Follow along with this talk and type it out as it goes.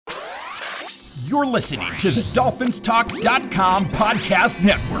You're listening to the DolphinsTalk.com podcast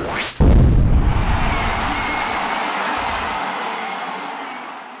network.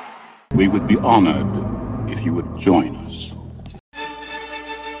 We would be honored if you would join us.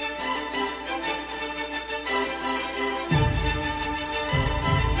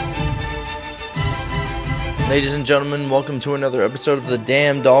 Ladies and gentlemen, welcome to another episode of the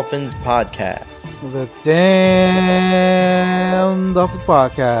Damn Dolphins Podcast. The Damn Dolphins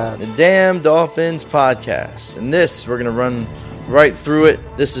Podcast. The Damn Dolphins Podcast. And this, we're going to run right through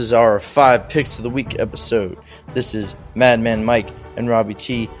it. This is our 5 Picks of the Week episode. This is Madman Mike and Robbie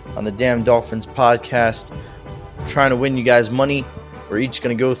T on the Damn Dolphins Podcast. We're trying to win you guys money. We're each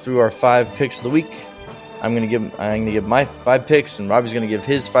going to go through our 5 Picks of the Week. I'm going to give my 5 picks, and Robbie's going to give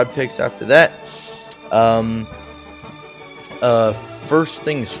his 5 picks after that. First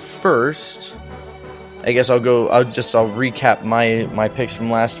things first, I guess I'll recap my picks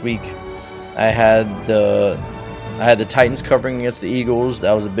from last week. I had the Titans covering against the Eagles.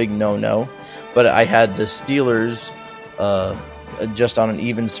 That was a big no. But I had the Steelers just on an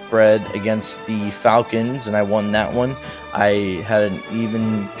even spread against the Falcons, and I won that one. I had an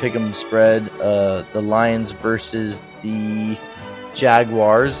even pick'em spread, the Lions versus the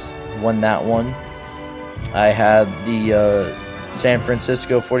Jaguars, won that one. I had the San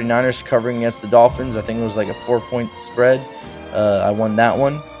Francisco 49ers covering against the Dolphins. I think it was like a 4-point spread. I won that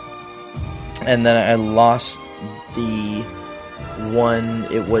one. And then I lost the one.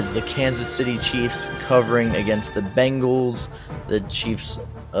 It was the Kansas City Chiefs covering against the Bengals. The Chiefs,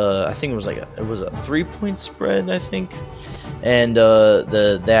 I think it was a 3-point spread, I think. And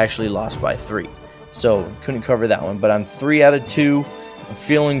they actually lost by 3. So couldn't cover that one. But I'm 3 out of 2. I'm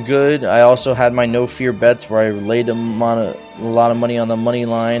feeling good. I also had my no fear bets where I laid a lot of money on the money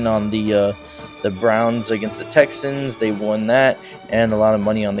line on the Browns against the Texans. They won that, and a lot of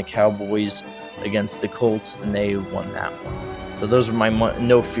money on the Cowboys against the Colts, and they won that one. So those are my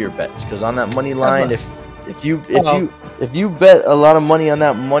no fear bets. Because on that money line, if you bet a lot of money on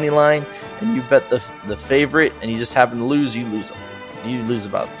that money line, and you bet the favorite, and you just happen to lose, you lose them. You lose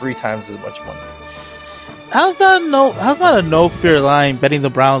about 3 times as much money. How's not a no fear line betting the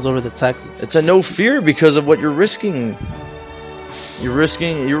Browns over the Texans? It's a no fear because of what you're risking. You're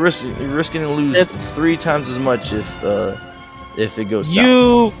risking to lose 3 times as much if it goes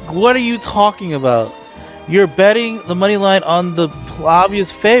south. What are you talking about? You're betting the money line on the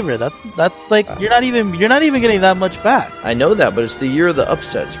obvious favorite. That's like you're not even getting that much back. I know that, but it's the year of the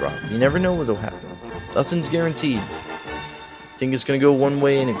upsets, Rob. You never know what'll happen. Nothing's guaranteed. I think it's gonna go one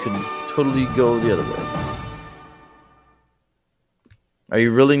way, and it could totally go the other way. Are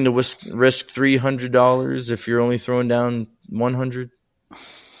you willing to risk $300 if you're only throwing down $100?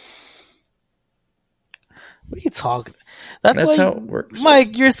 What are you talking? That's how it works,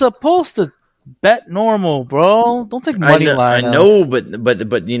 Mike. You're supposed to bet normal, bro. Don't take money line. I know, but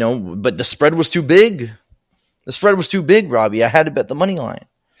the spread was too big. The spread was too big, Robbie. I had to bet the money line.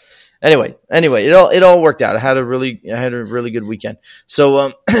 Anyway, it all worked out. I had a really good weekend.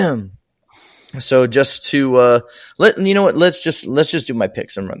 So So just to let's just do my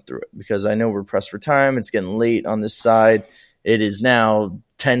picks and run through it because I know we're pressed for time. It's getting late on this side. It is now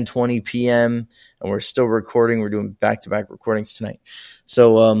 10:20 p.m. and we're still recording. We're doing back-to-back recordings tonight.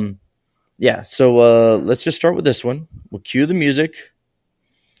 So let's just start with this one. We'll cue the music,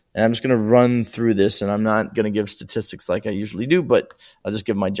 and I'm just gonna run through this, and I'm not gonna give statistics like I usually do, but I'll just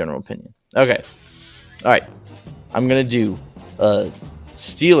give my general opinion. Okay, all right. I'm gonna do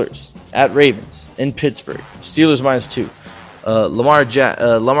Steelers at Ravens in Pittsburgh. Steelers -2. Lamar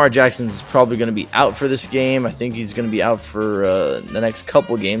Jackson's probably going to be out for this game. I think he's going to be out for the next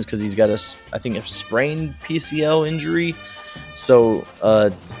couple games because he's got a sprained PCL injury. So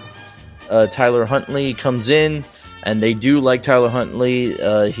Tyler Huntley comes in, and they do like Tyler Huntley.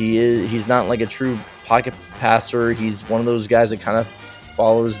 He's not like a true pocket passer. He's one of those guys that kind of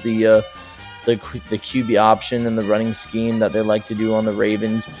follows the QB option and the running scheme that they like to do on the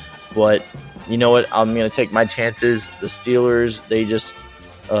Ravens. But you know what? I'm going to take my chances. The Steelers, they just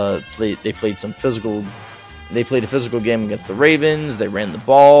played a physical game against the Ravens. They ran the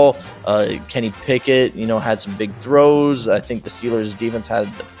ball. Kenny Pickett, had some big throws. I think the Steelers defense had,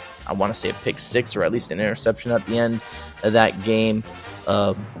 I want to say, a pick 6 or at least an interception at the end of that game.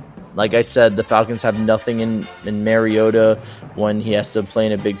 Like I said, the Falcons have nothing in Mariota when he has to play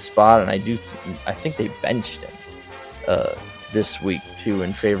in a big spot, and I think they benched him this week too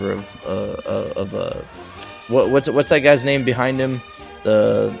in favor of what's that guy's name behind him?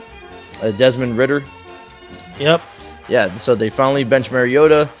 The Desmond Ridder. Yep. Yeah. So they finally benched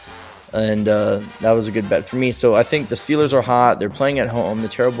Mariota. and that was a good bet for me. So I think the Steelers are hot. They're playing at home. The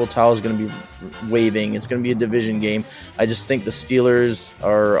terrible towel is going to be waving. It's going to be a division game. I just think the Steelers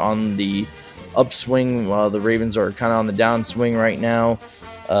are on the upswing while the Ravens are kind of on the downswing right now.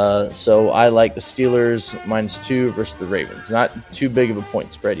 So I like the Steelers -2 versus the Ravens. Not too big of a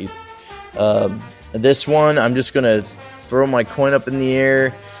point spread either. This one, I'm just going to throw my coin up in the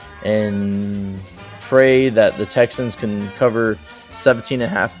air and pray that the Texans can cover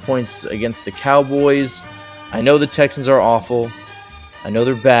 17.5 points against the Cowboys. I know the Texans are awful. I know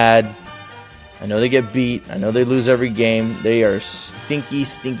they're bad. I know they get beat. I know they lose every game. They are a stinky,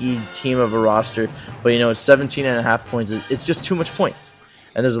 stinky team of a roster. But, it's 17.5 points. It's just too much points.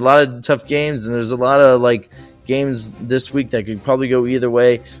 And there's a lot of tough games, and there's a lot of, games this week that could probably go either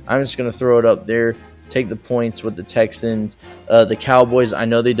way. I'm just going to throw it up there, take the points with the Texans. The Cowboys, I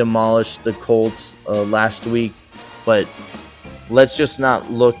know they demolished the Colts last week, but let's just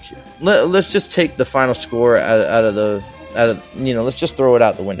not look. Let's just take the final score let's just throw it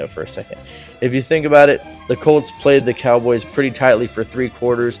out the window for a second. If you think about it, the Colts played the Cowboys pretty tightly for 3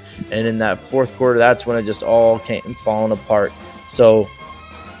 quarters, and in that fourth quarter, that's when it just all came falling apart. So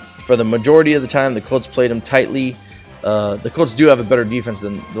for the majority of the time, the Colts played them tightly. The Colts do have a better defense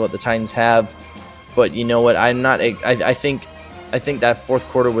than what the Titans have, but you know what? I think that fourth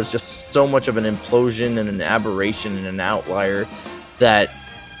quarter was just so much of an implosion and an aberration and an outlier that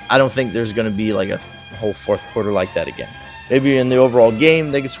I don't think there's going to be a whole fourth quarter like that again. Maybe in the overall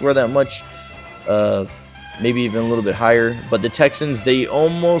game they could score that much, maybe even a little bit higher. But the Texans, they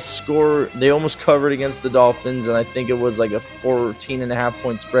almost covered against the Dolphins, and I think it was a 14.5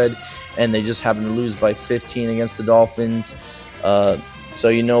 point spread, and they just happened to lose by 15 against the Dolphins. So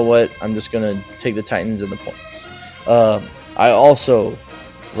you know what? I'm just going to take the Titans and the points. I also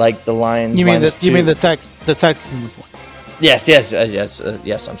like the Lions. You mean the Texans and the points?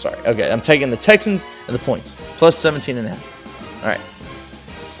 Yes. I'm sorry. Okay, I'm taking the Texans and the points plus 17.5. All right.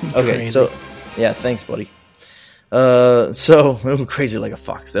 Okay, Crazy. so yeah, thanks, buddy. So crazy like a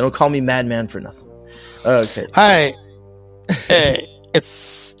fox. They don't call me Madman for nothing. Okay. Hey, it's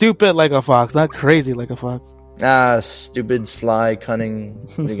stupid like a fox, not crazy like a fox. Stupid, sly, cunning.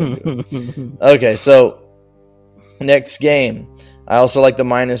 What are you gonna do? Okay, so next game, I also like the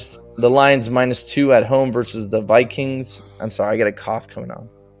Lions -2 at home versus the Vikings. I'm sorry, I got a cough coming on.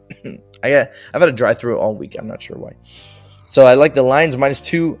 I've had a dry throat all week. I'm not sure why. So I like the Lions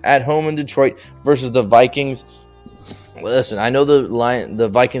 -2 at home in Detroit versus the Vikings. Listen, I know the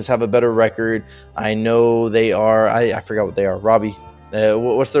Vikings have a better record. I know they are. I forgot what they are. Robbie,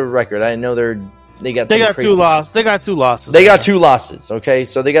 what's their record? I know they got 2 losses. They got 2 losses. They got 2 losses. Okay,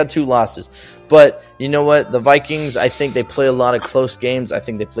 so they got 2 losses. But you know what? The Vikings, I think they play a lot of close games. I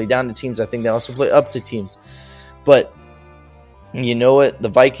think they play down to teams. I think they also play up to teams. But you know what? The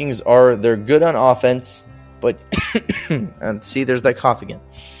Vikings they're good on offense. But and see, there's that cough again.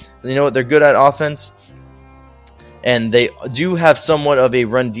 You know what? They're good at offense. And they do have somewhat of a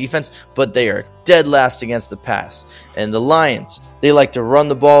run defense, but they are dead last against the pass. And the Lions, they like to run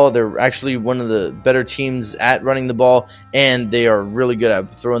the ball. They're actually one of the better teams at running the ball, and they are really good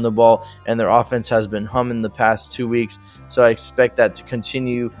at throwing the ball. And their offense has been humming the past 2 weeks, so I expect that to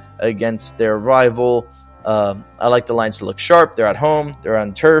continue against their rival. I like the Lions to look sharp. They're at home. They're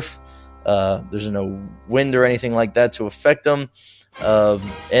on turf. There's no wind or anything like that to affect them.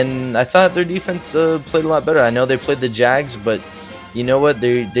 And I thought their defense played a lot better. I know they played the Jags, but you know what?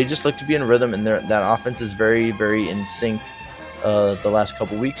 They just look to be in rhythm, and that offense is very, very in sync the last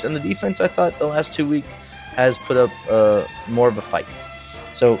couple weeks. And the defense, I thought the last 2 weeks has put up more of a fight.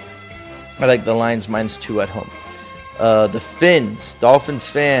 So I like the Lions -2 at home. The Fins, Dolphins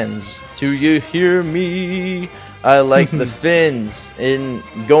fans, do you hear me? I like the Fins in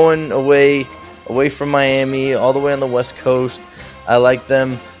going away from Miami all the way on the West Coast. I like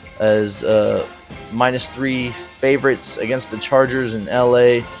them as -3 favorites against the Chargers in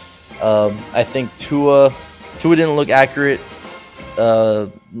LA. I think Tua didn't look accurate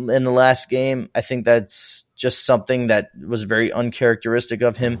in the last game. I think that's just something that was very uncharacteristic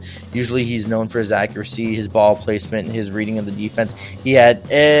of him. Usually he's known for his accuracy, his ball placement, his reading of the defense.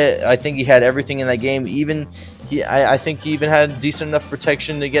 I think he had everything in that game. I think he even had decent enough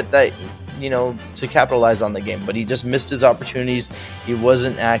protection to get that, to capitalize on the game. But he just missed his opportunities. He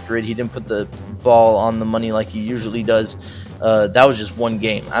wasn't accurate. He didn't put the ball on the money like he usually does. That was just one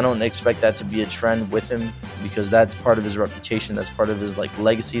game. I don't expect that to be a trend with him, because that's part of his reputation. That's part of his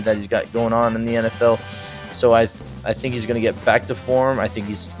legacy that he's got going on in the NFL. So I think he's going to get back to form. I think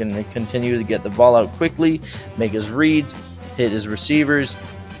he's going to continue to get the ball out quickly, make his reads, hit his receivers.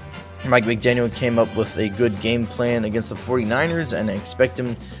 Mike McDaniel came up with a good game plan against the 49ers, and I expect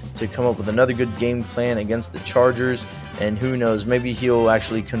him to come up with another good game plan against the Chargers, and who knows, maybe he'll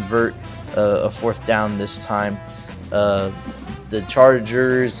actually convert a fourth down this time. The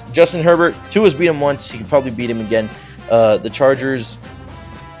Chargers, Justin Herbert, Tua's beat him once. He could probably beat him again. The Chargers,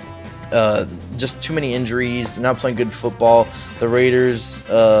 just too many injuries. They're not playing good football. The Raiders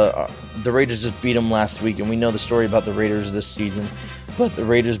just beat them last week, and we know the story about the Raiders this season. But the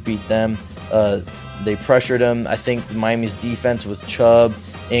Raiders beat them. They pressured them. I think Miami's defense with Chubb,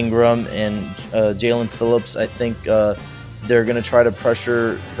 Ingram, and Jalen Phillips, I think they're going to try to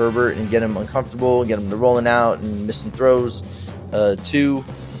pressure Herbert and get him uncomfortable, get him to rolling out and missing throws too.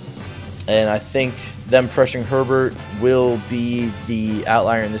 And I think them pressuring Herbert will be the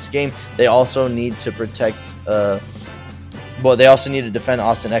outlier in this game. They also need to protect they also need to defend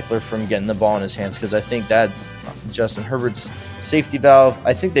Austin Eckler from getting the ball in his hands, because I think that's Justin Herbert's safety valve.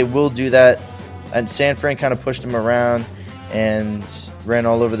 I think they will do that. And San Fran kind of pushed him around and ran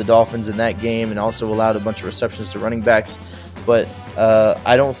all over the Dolphins in that game, and also allowed a bunch of receptions to running backs. But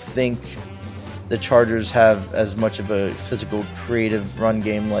I don't think the Chargers have as much of a physical, creative run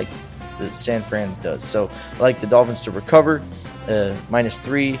game like the San Fran does. So I like the Dolphins to recover,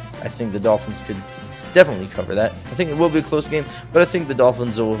 -3. I think the Dolphins could definitely cover that. I think it will be a close game, but I think the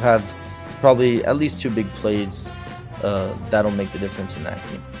Dolphins will have probably at least 2 big plays that'll make the difference in that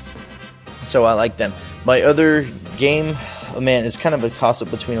game. So I like them. My other game, it's kind of a toss-up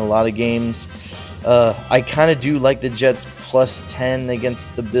between a lot of games. I kind of do like the Jets +10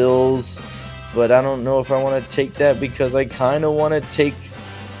 against the Bills, but I don't know if I want to take that, because I kind of want to take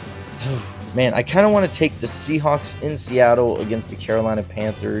the Seahawks in Seattle against the Carolina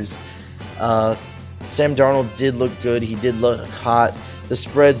Panthers. Sam Darnold did look good. He did look hot. The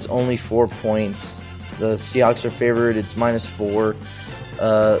spread's only 4 points. The Seahawks are favored. It's -4.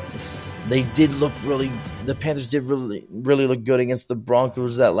 The Panthers did really look good against the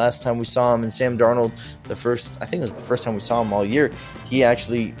Broncos that last time we saw him. And Sam Darnold, I think it was the first time we saw him all year, he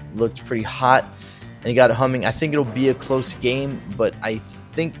actually looked pretty hot and he got it humming. I think it'll be a close game, but I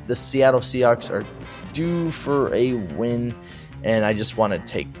think the Seattle Seahawks are due for a win, and I just want to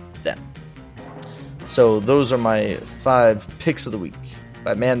take them. So those are my 5 picks of the week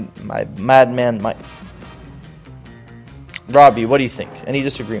by my Madman Mike. Robbie, what do you think? Any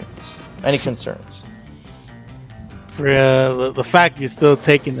disagreements? Any concerns? For the fact you're still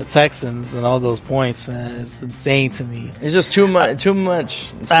taking the Texans and all those points, man, is insane to me. It's just too much.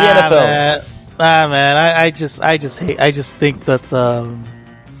 It's the NFL. Man. I just think that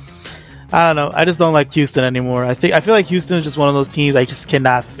I don't know. I just don't like Houston anymore. I feel like Houston is just one of those teams I just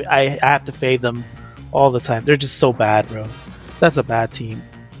cannot. I have to fade them all the time. They're just so bad, bro. That's a bad team.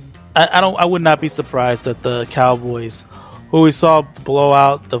 I would not be surprised that the Cowboys, who we saw blow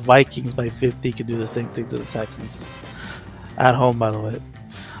out the Vikings by 50, could do the same thing to the Texans at home, by the way.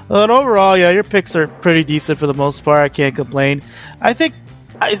 But overall, yeah, your picks are pretty decent for the most part. I can't complain. I think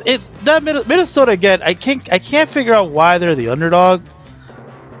Minnesota again. I can't figure out why they're the underdog,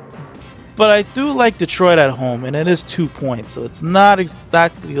 but I do like Detroit at home, and it is 2 points, so it's not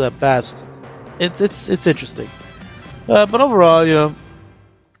exactly the best. It's interesting, but overall,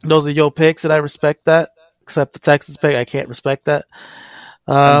 those are your picks, and I respect that. Except the Texas pick, I can't respect that.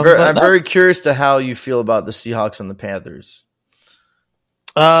 I'm very curious to how you feel about the Seahawks and the Panthers.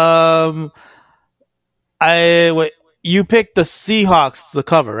 You picked the Seahawks the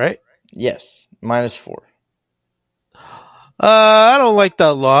cover, right? Yes, -4. I don't like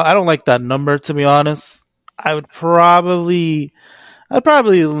that I don't like that number, to be honest. I'd probably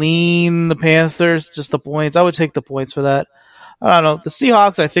lean the Panthers, just the points. I would take the points for that. I don't know. The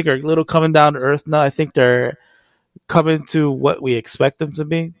Seahawks, I think, are a little coming down to earth now. I think they're coming to what we expect them to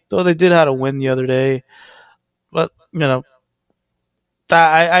be. Though they did have a win the other day, but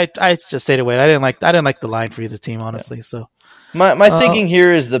I just stayed away. I didn't like the line for either team, honestly. Yeah. So my thinking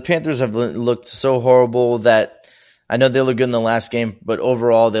here is the Panthers have looked so horrible that I know they look good in the last game, but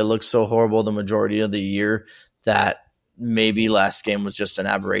overall they look so horrible the majority of the year that maybe last game was just an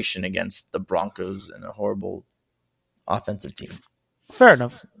aberration against the Broncos and a horrible offensive team. Fair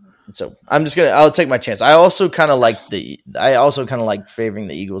enough. So I'll take my chance. I also kind of like favoring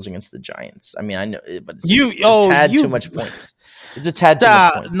the Eagles against the Giants. I mean, I know, but it's a tad too much points. It's a tad too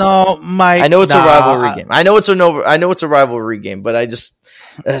much points. No, Mike. I know it's a rivalry game. I know it's a rivalry game, but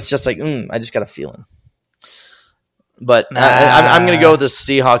it's just like I just got a feeling. But I'm going to go with the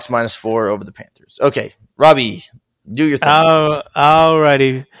Seahawks -4 over the Panthers. Okay, Robbie, do your thing.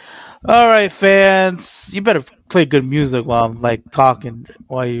 Alrighty. All right, fans. You better play good music while I'm talking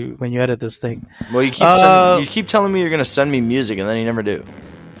when you edit this thing. Well, you keep telling me you're going to send me music, and then you never do.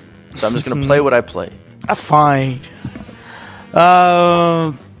 So I'm just going to play what I play. Fine.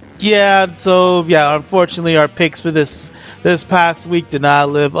 Yeah, so yeah, unfortunately, our picks for this past week did not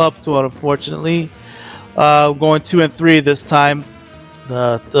live up to it. Unfortunately, going 2-3 this time.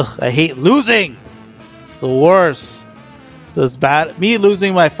 I hate losing. It's the worst. It's as bad. Me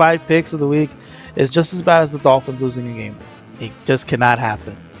losing my 5 picks of the week is just as bad as the Dolphins losing a game. It just cannot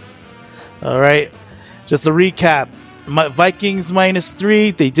happen. All right, just a recap. Vikings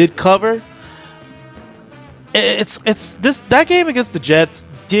 -3. They did cover. That game against the Jets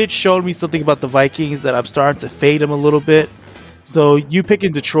did show me something about the Vikings that I'm starting to fade them a little bit. So you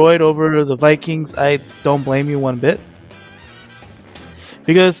picking Detroit over the Vikings, I don't blame you one bit.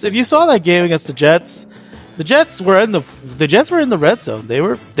 Because if you saw that game against the Jets were in the red zone.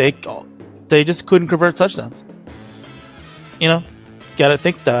 They just couldn't convert touchdowns. You know, gotta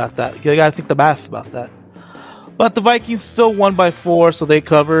think about that. You gotta think the math about that. But the Vikings still won by 4, so they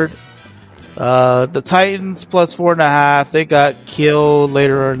covered. The Titans +4.5. They got killed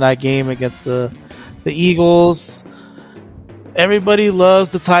later in that game against the Eagles. Everybody loves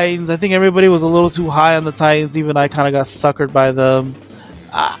the Titans. I think everybody was a little too high on the Titans. Even I kind of got suckered by them.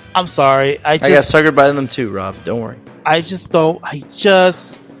 I'm sorry. I got suckered by them too, Rob. Don't worry. I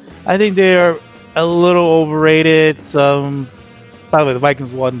think they're a little overrated. By the way, the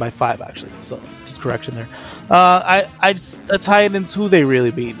Vikings won by 5 actually. So just correction there. The Titans, who they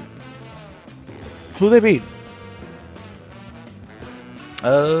really beat. Who they beat?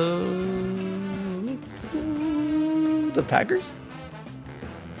 The Packers?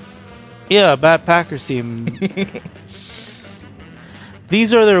 Yeah, bad Packers team.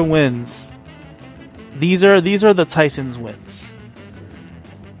 These are their wins. These are the Titans' wins.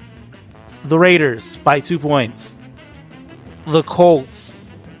 The Raiders by 2 points. The Colts.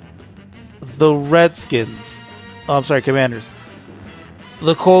 The Redskins. Oh, I'm sorry, Commanders.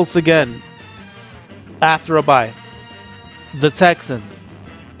 The Colts again. After a bye. The Texans.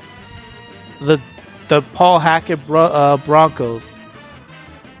 The Paul Hackett Broncos.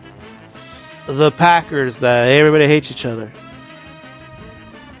 The Packers that everybody hates each other.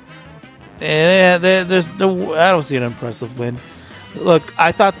 And I don't see an impressive win. Look,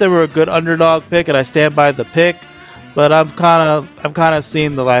 I thought they were a good underdog pick, and I stand by the pick. But I'm kind of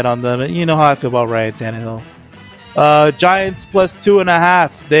seeing the light on them. And you know how I feel about Ryan Tannehill. Giants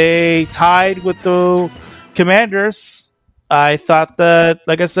 +2.5. They tied with the Commanders. I thought that,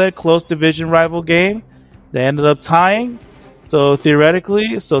 like I said, close division rival game. They ended up tying. So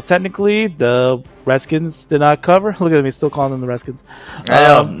technically, the Redskins did not cover. Look at me, still calling them the Redskins. I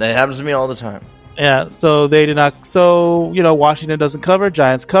know. It happens to me all the time. Yeah, so they did not. So, Washington doesn't cover.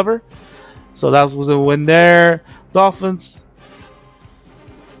 Giants cover. So that was a win there. Dolphins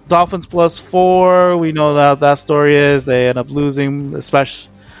 +4. We know that story is they end up losing, especially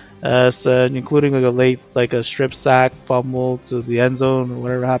including like a strip sack fumble to the end zone or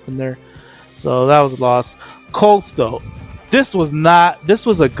whatever happened there. So that was a loss. Colts though, this was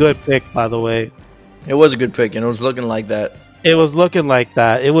a good pick, by the way. It was a good pick, and it was looking like that. It was looking like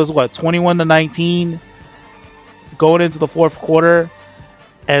that. It was 21-19 going into the fourth quarter.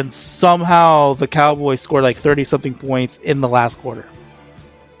 And somehow the Cowboys scored like 30-something points in the last quarter.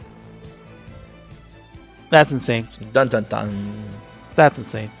 That's insane. Dun dun dun. That's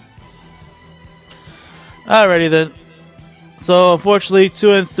insane. Alrighty then. So unfortunately,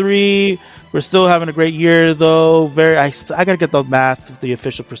 2-3. We're still having a great year though. I gotta get the math of the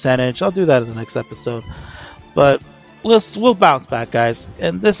official percentage. I'll do that in the next episode. But we'll bounce back, guys.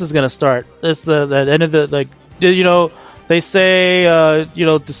 And this is gonna start. This the end of the They say,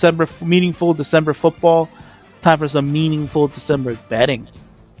 December meaningful December football. It's time for some meaningful December betting.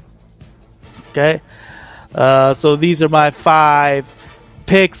 Okay, so these are my 5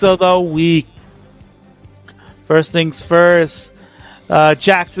 picks of the week. First things first,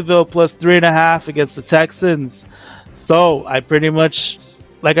 Jacksonville +3.5 against the Texans. So I pretty much,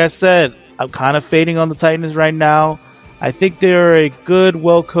 like I said, I'm kind of fading on the Titans right now. I think they're a good,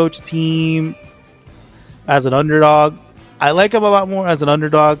 well-coached team as an underdog. I like him a lot more as an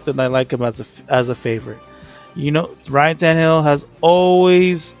underdog than I like him as a favorite. Ryan Tannehill has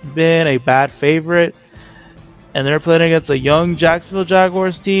always been a bad favorite, and they're playing against a young Jacksonville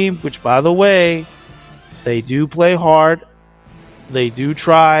Jaguars team, which, by the way, they do play hard. They do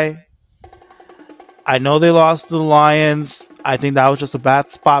try. I know they lost to the Lions. I think that was just a bad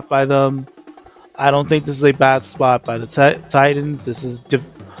spot by them. I don't think this is a bad spot by the Titans. This is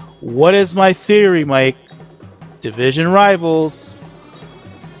what is my theory, Mike? Division rivals,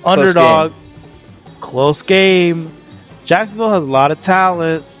 underdog, close game. Jacksonville has a lot of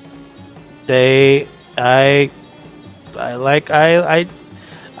talent. I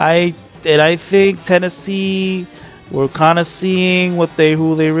think Tennessee We're kind of seeing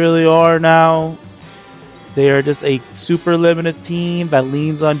who they really are now. They are just a super limited team that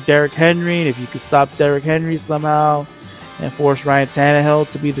leans on Derrick Henry. And if you could stop Derrick Henry somehow and force Ryan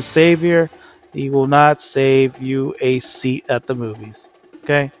Tannehill to be the savior, he will not save you a seat at the movies.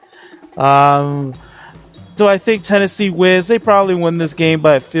 Okay? So I think Tennessee wins. They probably win this game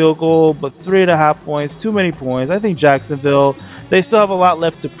by a field goal, but 3.5 points, too many points. I think Jacksonville, they still have a lot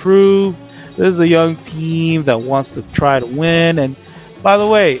left to prove. This is a young team that wants to try to win. And by the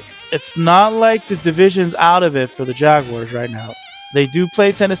way, it's not like the division's out of it for the Jaguars right now. They do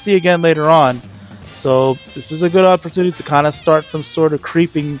play Tennessee again later on. So this is a good opportunity to kind of start some sort of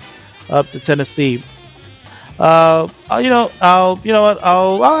creeping up to Tennessee. I'll actually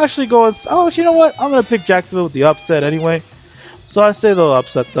go. You know what? I'm gonna pick Jacksonville with the upset anyway. So I say they'll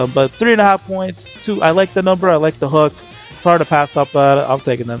upset them, but 3.5 points. I like the number. I like the hook. It's hard to pass up at it. I'm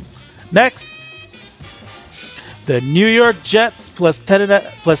taking them. Next, the New York Jets plus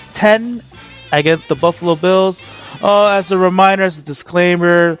 10 against the Buffalo Bills. As a reminder, as a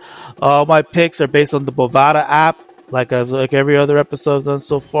disclaimer, all my picks are based on the Bovada app, like every other episode I've done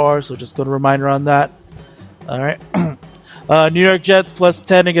so far. So just got a reminder on that. All right. New York Jets plus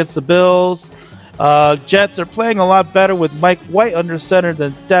 10 against the Bills. Jets are playing a lot better with Mike White under center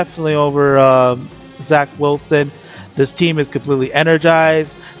than definitely over Zach Wilson. This team is completely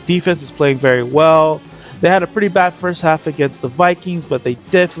energized. Defense is playing very well. They had a pretty bad first half against the Vikings, but they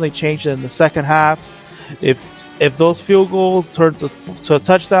definitely changed it in the second half. If those field goals turned to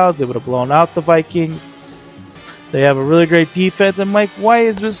touchdowns, they would have blown out the Vikings. They have a really great defense, and Mike White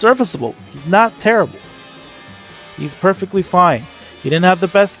has been serviceable. He's not terrible. He's perfectly fine. He didn't have the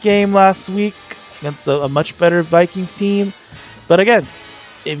best game last week against a much better Vikings team. But again,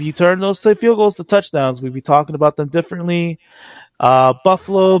 if you turn those field goals to touchdowns, we'd be talking about them differently.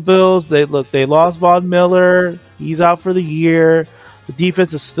 Buffalo Bills, they lost Von Miller. He's out for the year. The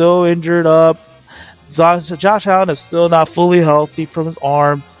defense is still injured up. Josh Allen is still not fully healthy from his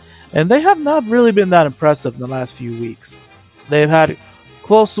arm. And they have not really been that impressive in the last few weeks. They've had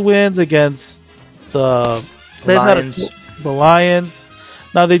close wins against the Lions.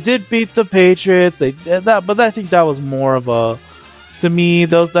 Now, they did beat the Patriots. They did that, but I think that was more of a... To me,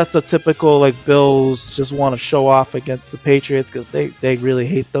 that's a typical, like, Bills just want to show off against the Patriots because they really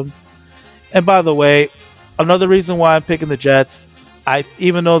hate them. And by the way, another reason why I'm picking the Jets,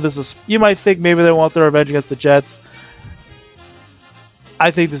 even though this is... You might think maybe they want their revenge against the Jets.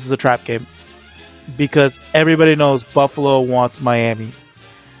 I think this is a trap game because everybody knows Buffalo wants Miami.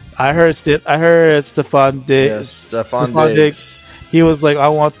 I heard Stephon Diggs. Yes, Stephon Diggs. He was like, "I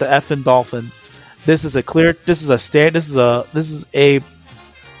want the effing Dolphins." This is a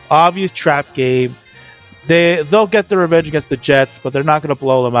obvious trap game. They'll get their revenge against the Jets, but they're not going to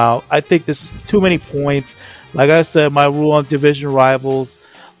blow them out. I think this is too many points. Like I said, my rule on division rivals.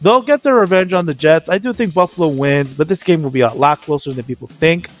 They'll get their revenge on the Jets. I do think Buffalo wins, but this game will be a lot closer than people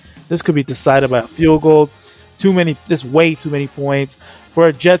think. This could be decided by a field goal. Way too many points for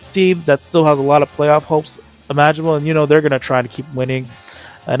a Jets team that still has a lot of playoff hopes imaginable, and they're going to try to keep winning.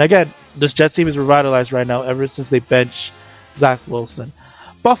 And again, this Jets team is revitalized right now ever since they bench Zach Wilson.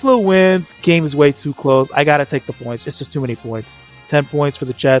 Buffalo wins. Game is way too close. I got to take the points. It's just too many points. 10 points for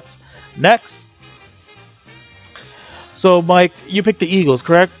the Jets. Next. So, Mike, you picked the Eagles,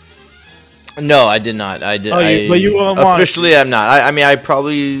 correct? No, I did not. I did. But you officially, I'm not. I mean, I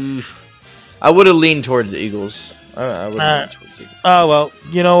would have leaned towards the Eagles. I would have leaned towards the Eagles. Oh well,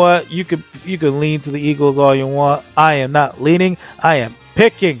 you know what? You can lean to the Eagles all you want. I am not leaning. I am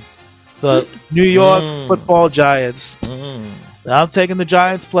picking the New York Football Giants. I'm taking the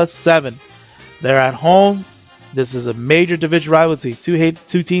Giants plus 7. They're at home. This is a major division rivalry.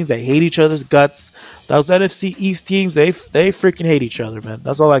 Two teams that hate each other's guts. Those NFC East teams, they freaking hate each other, man.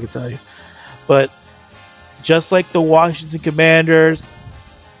 That's all I can tell you. But just like the Washington Commanders,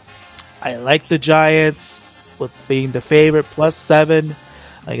 I like the Giants with being the favorite plus 7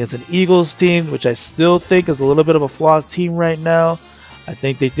 against an Eagles team, which I still think is a little bit of a flawed team right now. I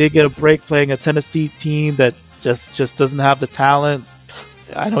think they did get a break playing a Tennessee team that just doesn't have the talent.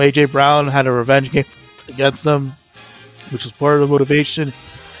 I know A.J. Brown had a revenge game against them, which was part of the motivation.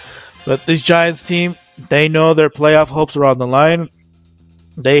 But this Giants team, they know their playoff hopes are on the line.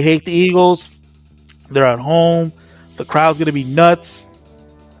 They hate the Eagles. They're at home. The crowd's going to be nuts.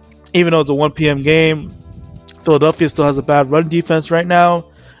 Even though it's a 1 p.m. game, Philadelphia still has a bad run defense right now.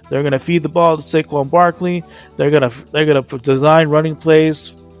 They're going to feed the ball to Saquon Barkley. They're going to design running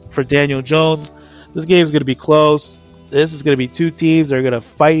plays for Daniel Jones. This game is going to be close. This is going to be two teams. They're going to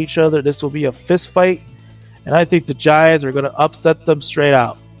fight each other. This will be a fist fight. And I think the Giants are going to upset them straight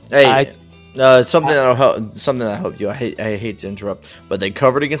out. Hey, Something that'll help. Something that helped you. I hate to interrupt, but they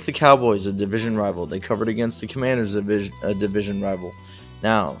covered against the Cowboys, a division rival. They covered against the Commanders, a division rival.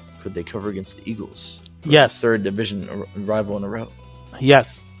 Now, could they cover against the Eagles? Yes. Third division rival in a row.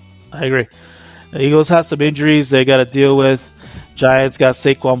 Yes, I agree. The Eagles have some injuries they got to deal with. Giants got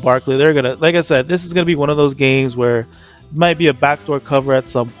Saquon Barkley. They're gonna, like I said, this is gonna be one of those games where it might be a backdoor cover at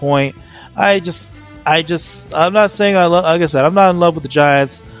some point. I'm not saying like I said, I'm not in love with the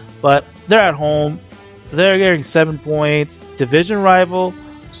Giants, but they're at home. They're getting 7 points. Division rival,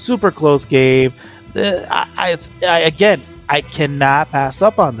 super close game. Again, I cannot pass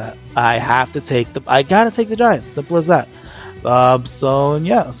up on that. I gotta take the Giants. Simple as that. So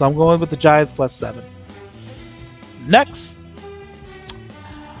I'm going with the Giants plus 7. Next,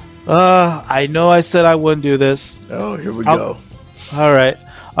 I know I said I wouldn't do this. Oh, here we go. All right,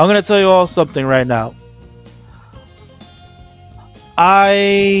 I'm gonna tell you all something right now.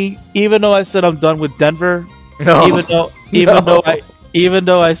 Even though I said I'm done with Denver, even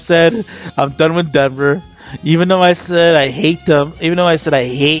though I said I'm done with Denver, even though I said I hate them, even though I said I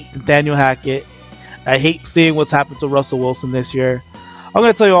hate Daniel Hackett, I hate seeing what's happened to Russell Wilson this year. I'm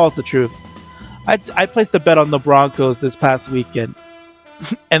going to tell you all the truth. I placed a bet on the Broncos this past weekend,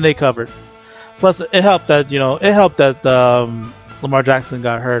 and they covered. Plus, it helped that Lamar Jackson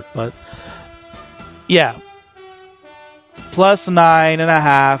got hurt, but yeah. Plus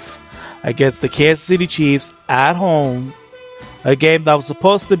 9.5 against the Kansas City Chiefs at home. A game that was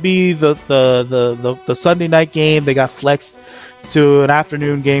supposed to be the Sunday night game. They got flexed to an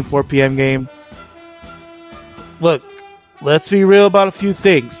afternoon game, 4 p.m. game. Look, let's be real about a few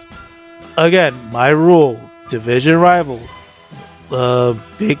things. Again, my rule, division rival. A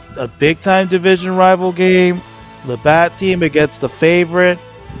big time division rival game. The bad team against the favorite.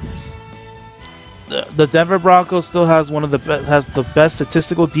 The Denver Broncos still has the best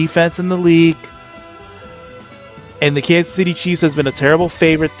statistical defense in the league. And the Kansas City Chiefs has been a terrible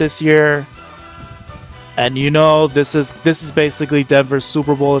favorite this year. And this is basically Denver's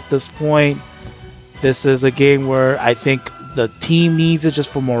Super Bowl at this point. This is a game where I think the team needs it just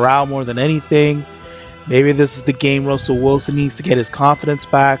for morale more than anything. Maybe this is the game Russell Wilson needs to get his confidence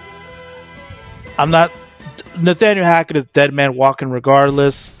back. Nathaniel Hackett is dead man walking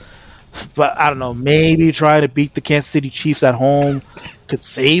regardless. But I don't know, maybe trying to beat the Kansas City Chiefs at home could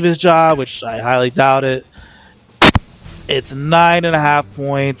save his job, which I highly doubt it. It's 9.5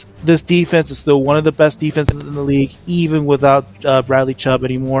 points. This defense is still one of the best defenses in the league, even without Bradley Chubb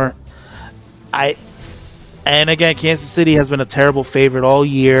anymore. And again, Kansas City has been a terrible favorite all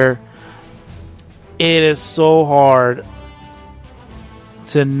year. It is so hard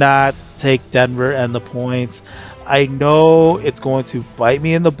to not take Denver and the points. I know it's going to bite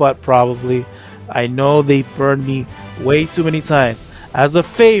me in the butt probably. I know they burned me way too many times. As a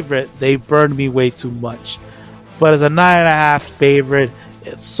favorite, they burned me way too much. But as a 9.5 favorite,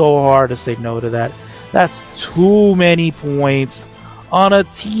 it's so hard to say no to that. That's too many points on a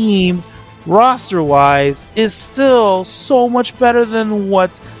team roster-wise is still so much better than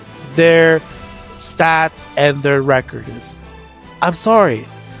what their stats and their record is. I'm sorry.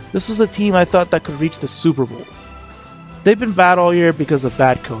 This was a team I thought that could reach the Super Bowl. They've been bad all year because of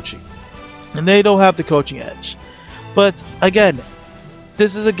bad coaching. And they don't have the coaching edge. But again,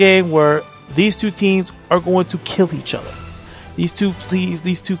 this is a game where these two teams are going to kill each other. These two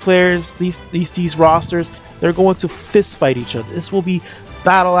players, these rosters, they're going to fist fight each other. This will be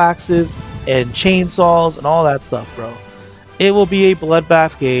battle axes and chainsaws and all that stuff, bro. It will be a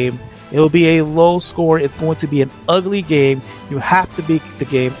bloodbath game. It will be a low score. It's going to be an ugly game. You have to make the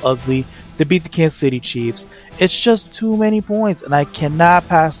game ugly to beat the Kansas City Chiefs. It's just too many points, and I cannot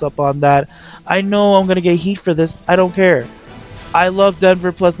pass up on that. I know I'm going to get heat for this. I don't care. I love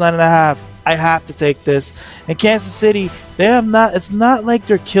Denver plus 9.5. I have to take this. And Kansas City, it's not like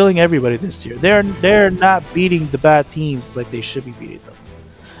they're killing everybody this year. They're not beating the bad teams like they should be beating them.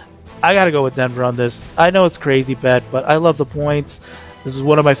 I got to go with Denver on this. I know it's a crazy bet, but I love the points. This is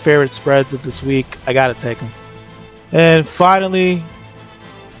one of my favorite spreads of this week. I got to take them. And finally,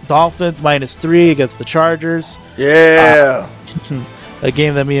 Dolphins -3 against the Chargers. Yeah. A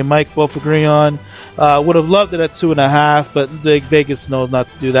game that me and Mike both agree on. Would have loved it at 2.5, but Vegas knows not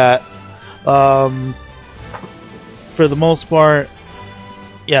to do that. For the most part,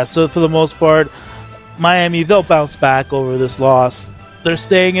 Miami, they'll bounce back over this loss. They're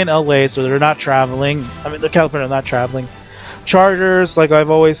staying in LA, so they're not traveling. The California are not traveling. Chargers, like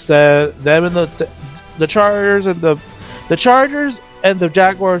I've always said, them and the Chargers and the Chargers and the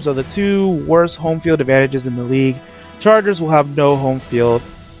Jaguars are the two worst home field advantages in the league. Chargers will have no home field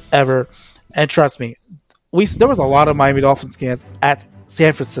ever, and trust me, there was a lot of Miami Dolphins fans at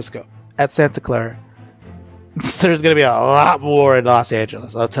San Francisco. at Santa Clara. There's going to be a lot more in Los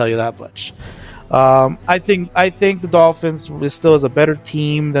Angeles. I'll tell you that much. I think the Dolphins still is a better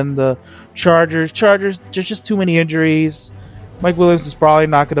team than the Chargers. Chargers, there's just too many injuries. Mike Williams is probably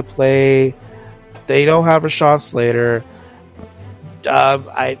not going to play. They don't have Rashawn Slater.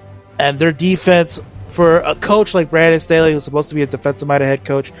 And their defense, for a coach like Brandon Staley, who's supposed to be a defensive-minded head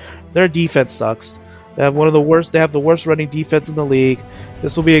coach, their defense sucks. They have the worst running defense in the league.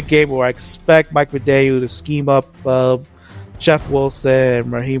 This will be a game where I expect Mike Medeu to scheme up Jeff Wilson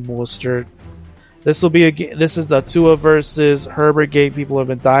and Raheem Mostert. This is the Tua versus Herbert game people have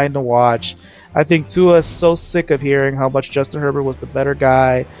been dying to watch. I think Tua is so sick of hearing how much Justin Herbert was the better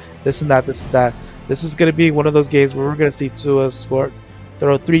guy. This and that. This is going to be one of those games where we're going to see Tua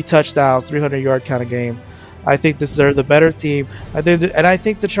throw 3 touchdowns, 300-yard kind of game. I think they're the better team. I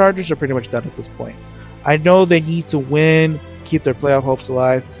think the Chargers are pretty much done at this point. I know they need to win, keep their playoff hopes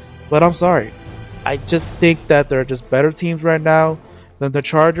alive, but I'm sorry. I just think that there are just better teams right now than the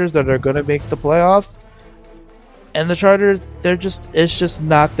Chargers that are going to make the playoffs. And the Chargers, it's just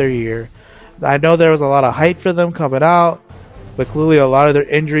not their year. I know there was a lot of hype for them coming out, but clearly a lot of their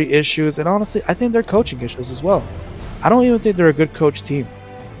injury issues, and honestly, I think they're coaching issues as well. I don't even think they're a good coach team.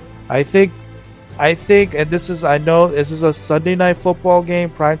 I think, and I know this is a Sunday night football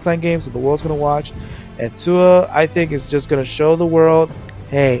game, primetime game, so the world's going to watch. And Tua, I think, is just going to show the world,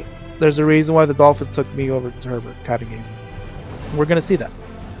 hey, there's a reason why the Dolphins took me over to Herbert kind of game. We're going to see that.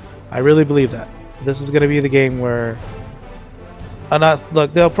 I really believe that. This is going to be the game where,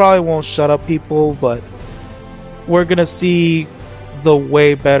 they'll probably won't shut up people, but we're going to see the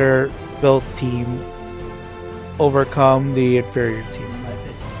way better built team overcome the inferior team, in my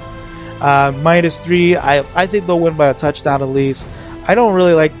opinion. -3, I think they'll win by a touchdown at least. I don't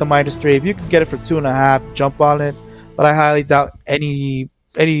really like the -3. If you can get it for 2.5, jump on it. But I highly doubt any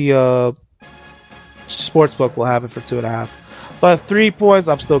sportsbook will have it for 2.5. But 3 points,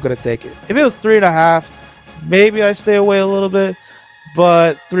 I'm still going to take it. If it was 3.5, maybe I stay away a little bit.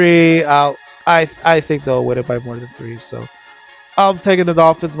 But 3, I think they'll win it by more than 3. So I'm taking the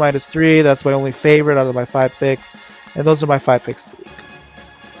Dolphins -3. That's my only favorite out of my 5 picks. And those are my 5 picks of the week.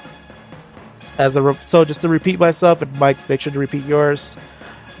 So just to repeat myself, and Mike, make sure to repeat yours.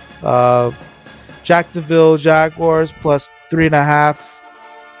 Jacksonville Jaguars plus 3.5.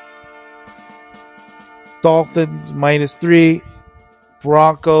 Dolphins -3.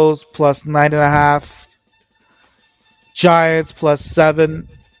 Broncos plus 9.5. Giants plus 7.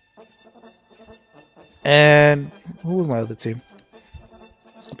 And who was my other team?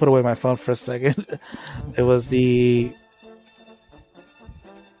 I'll put away my phone for a second. It was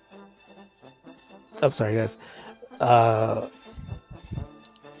I'm sorry, guys.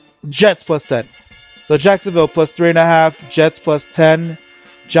 Jets plus 10. So Jacksonville plus 3.5. Jets plus 10.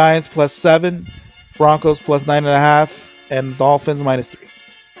 Giants plus 7. Broncos plus 9.5. And Dolphins -3.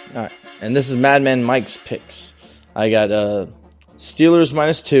 All right. And this is Madman Mike's picks. I got Steelers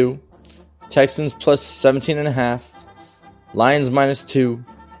 -2. Texans plus 17.5. Lions -2.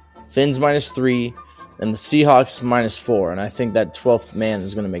 Fins -3. And the Seahawks -4. And I think that 12th man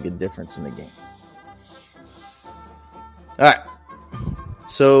is going to make a difference in the game. All right.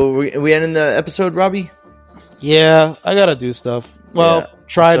 So we ending the episode, Robbie? Yeah, I gotta do stuff. Well, Yeah,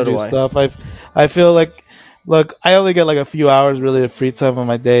 try so to do do I. stuff. I feel like, look, I only get like a few hours really of free time on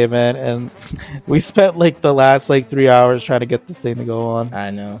my day, man, and we spent like the last 3 hours trying to get this thing to go on.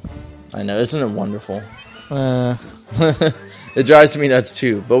 I know. Isn't it wonderful? Uh, It drives me nuts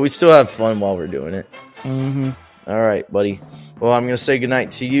too, but we still have fun while we're doing it. mm-hmm. All right, buddy. Well, I'm going to say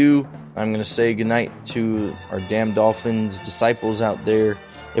goodnight to you. I'm going to say goodnight to our damn Dolphins disciples out there,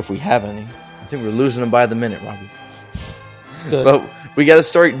 if we have any. I think we're losing them by the minute, Robbie. Good. But we got to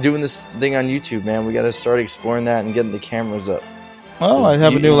start doing this thing on YouTube, man. We got to start exploring that and getting the cameras up. Well, I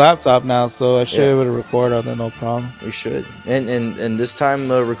have a new You- laptop now, so I should be Yeah. able to record on it, no problem. We should. And this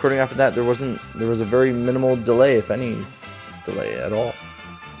time recording after that, there was a very minimal delay, if any delay at all.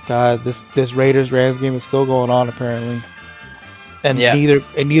 God, this Raiders-Rams game is still going on apparently, and Yeah.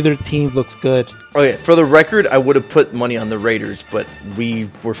 neither team looks good. Okay, for the record, I would have put money on the Raiders, but we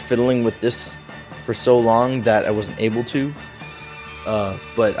were fiddling with this for so long that I wasn't able to.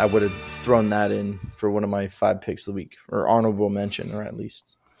 But I would have thrown that in for one of my 5 picks of the week, or honorable mention, or at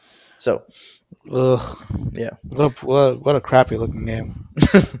least. So, Ugh, yeah. what a crappy looking game.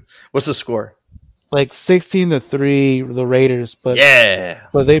 What's the score? Like 16-3, the Raiders, but Yeah.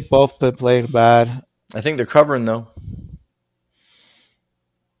 but they both been playing bad. I think they're covering, though.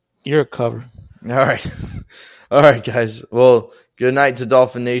 You're a cover. All right. All right, guys. Well, good night to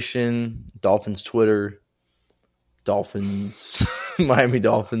Dolphin Nation, Dolphins Twitter, Dolphins. Miami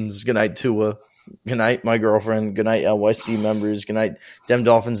Dolphins. Good night, Tua. Good night, my girlfriend. Good night, LYC members. Good night, Dem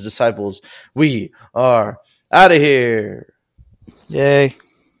Dolphins disciples. We are out of here. Yay.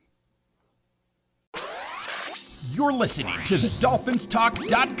 You're listening to the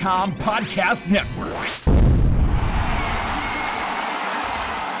DolphinsTalk.com podcast network.